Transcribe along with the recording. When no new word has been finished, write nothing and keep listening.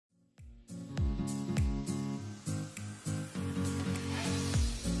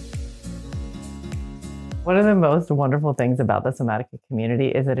One of the most wonderful things about the Somatica community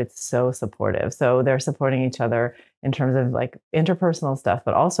is that it's so supportive. So they're supporting each other in terms of like interpersonal stuff,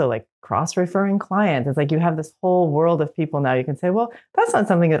 but also like cross-referring clients. It's like you have this whole world of people now. You can say, well, that's not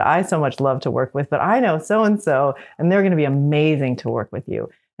something that I so much love to work with, but I know so and they're going to be amazing to work with you.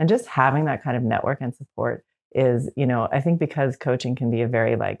 And just having that kind of network and support is, I think because coaching can be a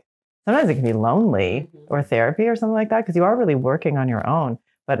very like, sometimes it can be lonely or therapy or something like that, because you are really working on your own,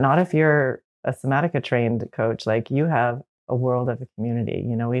 but not if you're a Somatica trained coach. Like you have a world of a community.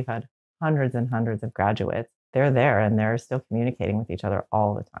 We've had hundreds and hundreds of graduates. They're there and they're still communicating with each other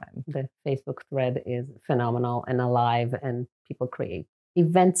all the time. The Facebook thread is phenomenal and alive, and people create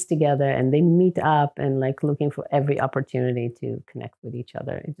events together and they meet up and like looking for every opportunity to connect with each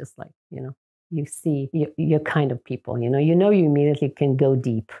other. It's just like, you see your kind of people, you you immediately can go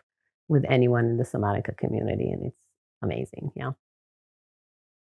deep with anyone in the Somatica community, and it's amazing. Yeah.